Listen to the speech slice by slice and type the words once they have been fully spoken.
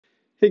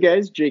Hey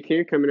guys, Jake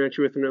here coming at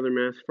you with another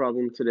math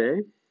problem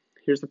today.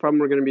 Here's the problem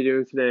we're going to be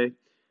doing today.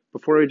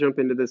 Before we jump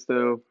into this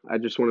though, I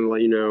just wanted to let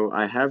you know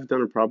I have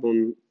done a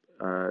problem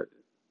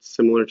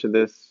similar to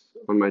this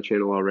on my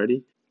channel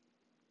already.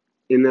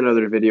 In that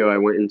other video, I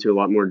went into a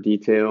lot more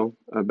detail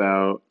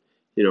about,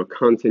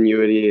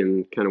 continuity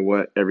and kind of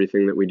what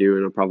everything that we do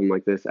in a problem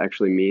like this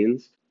actually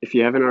means. If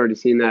you haven't already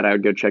seen that, I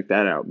would go check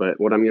that out. But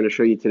what I'm going to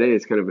show you today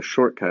is kind of a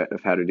shortcut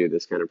of how to do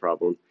this kind of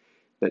problem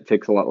that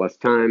takes a lot less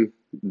time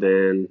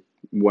than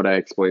what I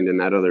explained in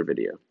that other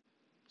video.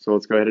 So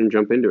let's go ahead and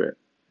jump into it.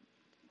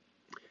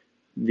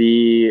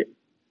 The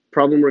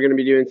problem we're going to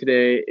be doing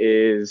today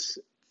is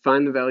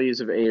find the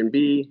values of a and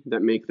b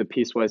that make the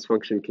piecewise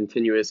function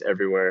continuous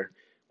everywhere,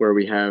 where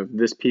we have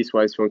this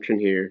piecewise function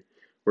here.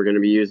 We're going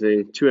to be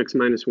using 2x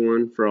minus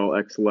 1 for all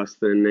x less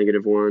than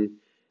negative 1,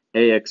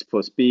 ax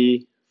plus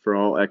b for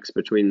all x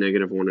between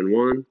negative 1 and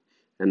 1,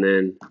 and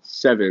then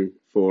 7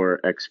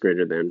 for x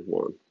greater than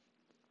 1.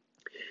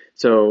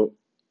 So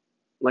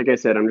like I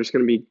said, I'm just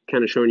going to be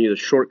kind of showing you the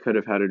shortcut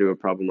of how to do a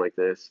problem like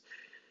this.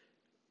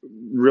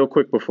 Real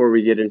quick before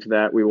we get into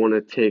that, we want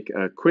to take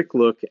a quick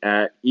look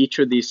at each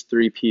of these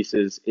three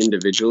pieces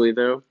individually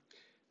though,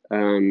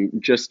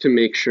 just to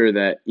make sure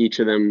that each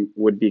of them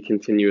would be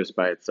continuous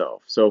by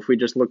itself. So if we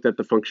just looked at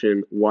the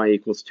function y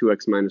equals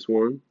 2x minus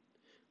 1,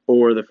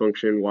 or the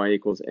function y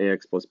equals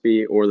ax plus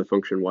b, or the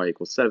function y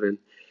equals 7,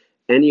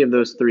 any of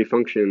those three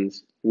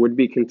functions would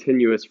be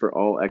continuous for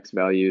all x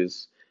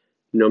values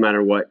no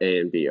matter what a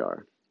and b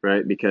are,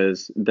 right?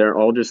 Because they're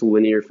all just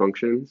linear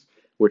functions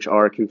which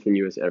are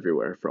continuous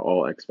everywhere for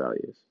all x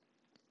values.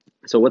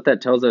 So what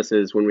that tells us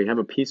is when we have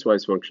a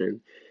piecewise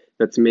function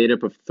that's made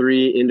up of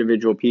three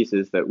individual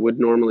pieces that would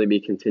normally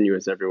be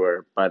continuous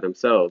everywhere by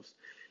themselves,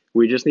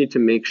 we just need to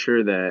make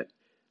sure that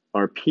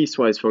our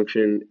piecewise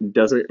function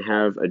doesn't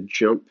have a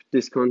jump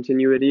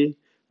discontinuity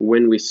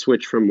when we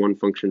switch from one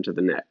function to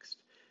the next.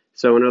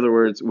 So in other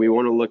words, we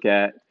want to look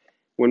at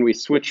when we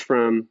switch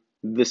from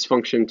this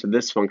function to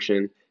this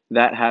function,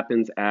 that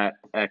happens at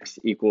x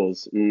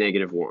equals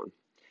negative 1.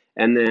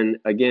 And then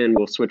again,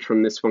 we'll switch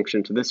from this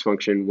function to this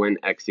function when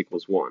x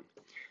equals 1.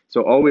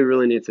 So all we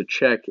really need to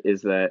check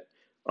is that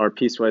our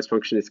piecewise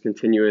function is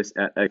continuous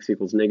at x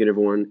equals negative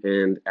 1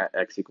 and at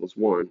x equals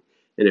 1.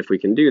 And if we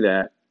can do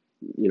that,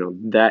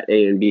 that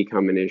a and b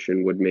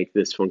combination would make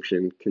this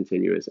function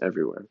continuous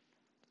everywhere.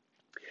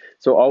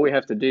 So all we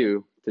have to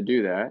do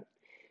that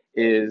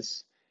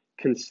is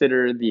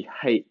consider the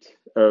height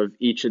of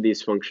each of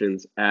these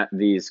functions at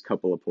these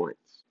couple of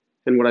points.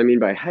 And what I mean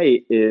by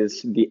height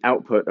is the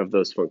output of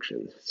those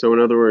functions. So in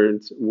other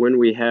words, when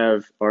we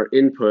have our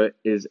input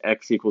is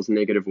x equals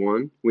negative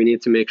 1, we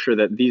need to make sure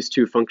that these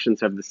two functions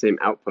have the same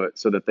output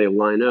so that they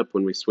line up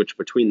when we switch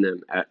between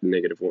them at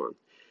negative 1.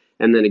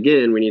 And then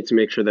again, we need to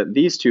make sure that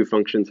these two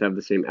functions have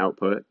the same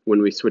output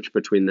when we switch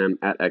between them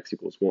at x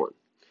equals 1.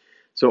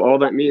 So all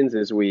that means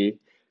is we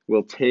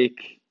will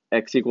take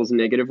x equals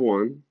negative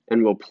 1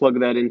 and we'll plug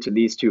that into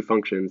these two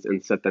functions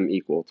and set them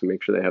equal to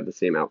make sure they have the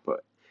same output.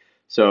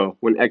 So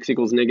when x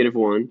equals negative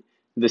 1,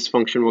 this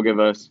function will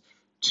give us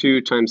 2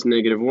 times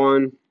negative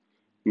 1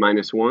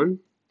 minus 1,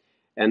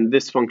 and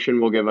this function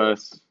will give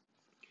us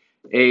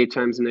a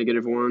times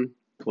negative 1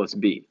 plus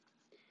b.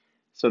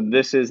 So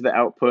this is the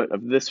output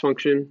of this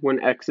function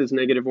when x is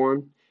negative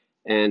 1,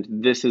 and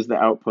this is the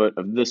output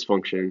of this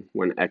function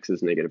when x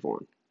is negative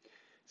 1.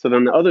 So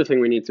then the other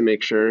thing we need to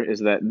make sure is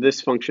that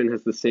this function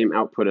has the same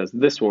output as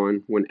this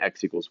one when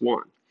x equals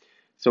 1.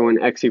 So when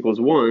x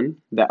equals 1,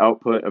 the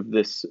output of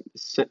this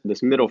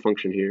middle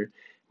function here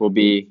will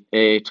be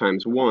a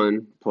times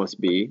 1 plus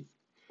b,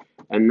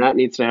 and that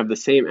needs to have the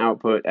same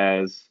output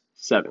as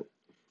 7.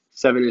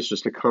 7 is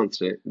just a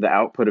constant. The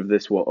output of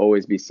this will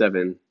always be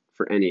 7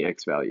 for any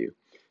x value.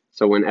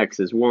 So when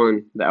x is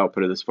 1, the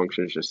output of this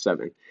function is just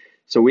 7.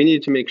 So we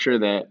need to make sure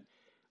that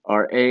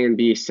our a and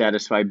b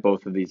satisfy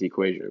both of these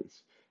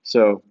equations.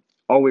 So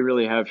all we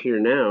really have here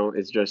now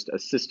is just a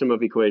system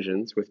of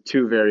equations with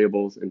two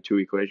variables and two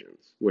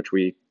equations, which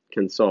we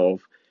can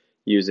solve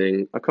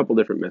using a couple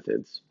different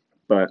methods.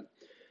 But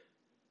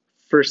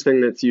first thing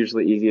that's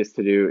usually easiest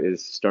to do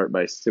is start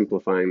by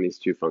simplifying these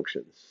two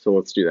functions. So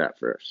let's do that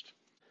first.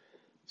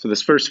 So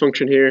this first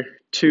function here,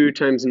 2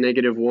 times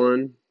negative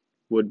 1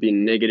 would be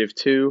negative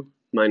 2,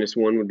 minus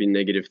 1 would be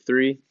negative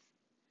 3.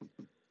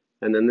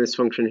 And then this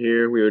function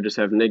here, we would just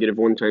have negative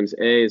 1 times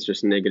a is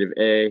just negative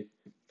a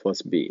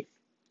plus b.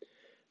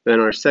 Then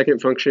our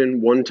second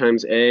function, 1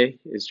 times a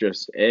is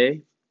just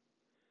a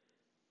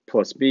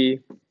plus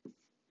b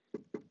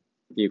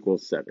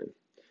equals 7.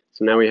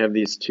 So now we have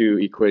these two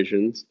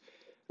equations.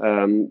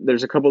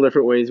 There's a couple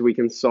different ways we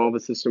can solve a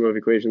system of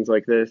equations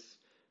like this.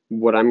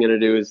 What I'm going to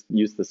do is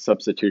use the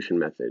substitution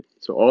method.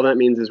 So all that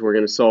means is we're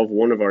going to solve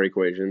one of our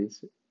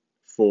equations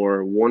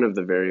for one of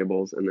the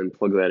variables and then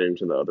plug that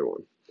into the other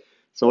one.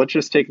 So let's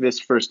just take this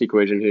first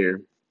equation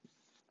here,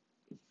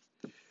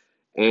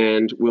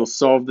 and we'll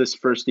solve this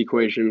first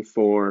equation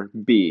for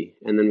b,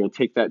 and then we'll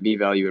take that b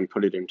value and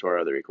put it into our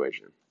other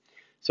equation.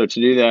 So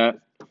to do that,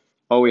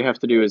 all we have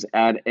to do is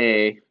add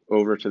a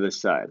over to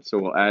this side. So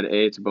we'll add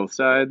a to both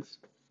sides,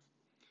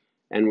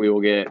 and we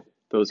will get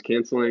those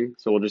canceling.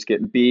 So we'll just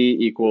get b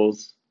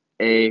equals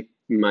a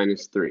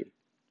minus 3.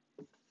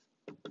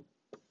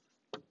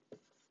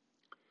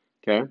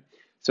 Okay,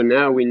 so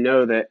now we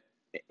know that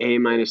a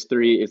minus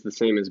 3 is the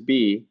same as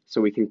b, so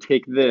we can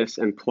take this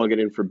and plug it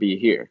in for b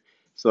here.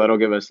 So that'll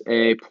give us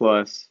a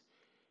plus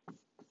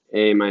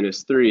a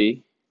minus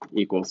 3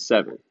 equals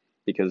 7,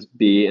 because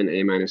b and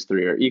a minus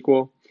 3 are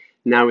equal.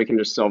 Now we can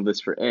just solve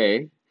this for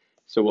a.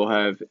 So we'll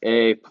have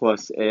a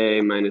plus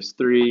a minus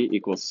 3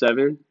 equals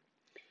 7.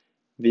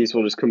 These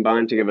will just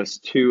combine to give us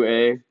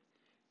 2a.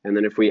 And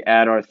then if we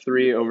add our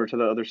 3 over to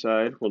the other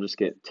side, we'll just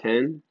get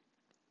 10.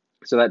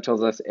 So that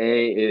tells us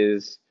a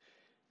is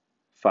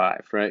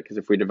 5, right? Because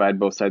if we divide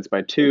both sides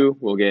by 2,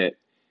 we'll get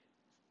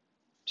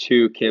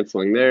 2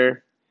 canceling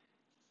there.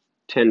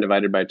 10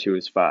 divided by 2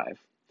 is 5.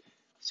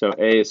 So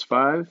a is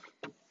 5.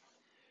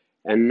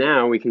 And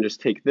now we can just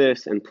take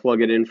this and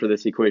plug it in for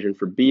this equation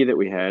for b that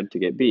we had to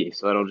get b.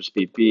 So that'll just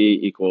be b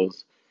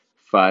equals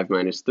 5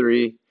 minus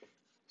 3,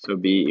 so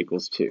b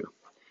equals 2.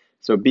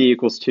 So b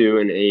equals 2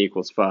 and a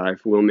equals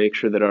 5. We'll make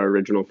sure that our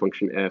original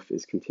function f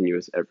is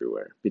continuous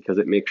everywhere, because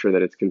it makes sure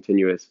that it's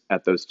continuous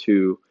at those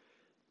 2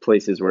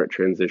 places where it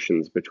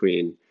transitions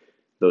between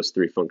those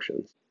 3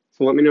 functions.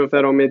 So let me know if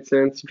that all made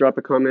sense. Drop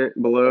a comment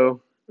below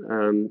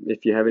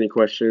if you have any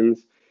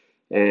questions.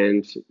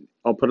 And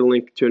I'll put a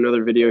link to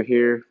another video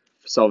here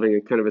solving a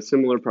kind of a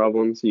similar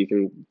problem, so you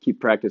can keep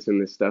practicing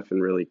this stuff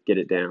and really get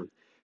it down.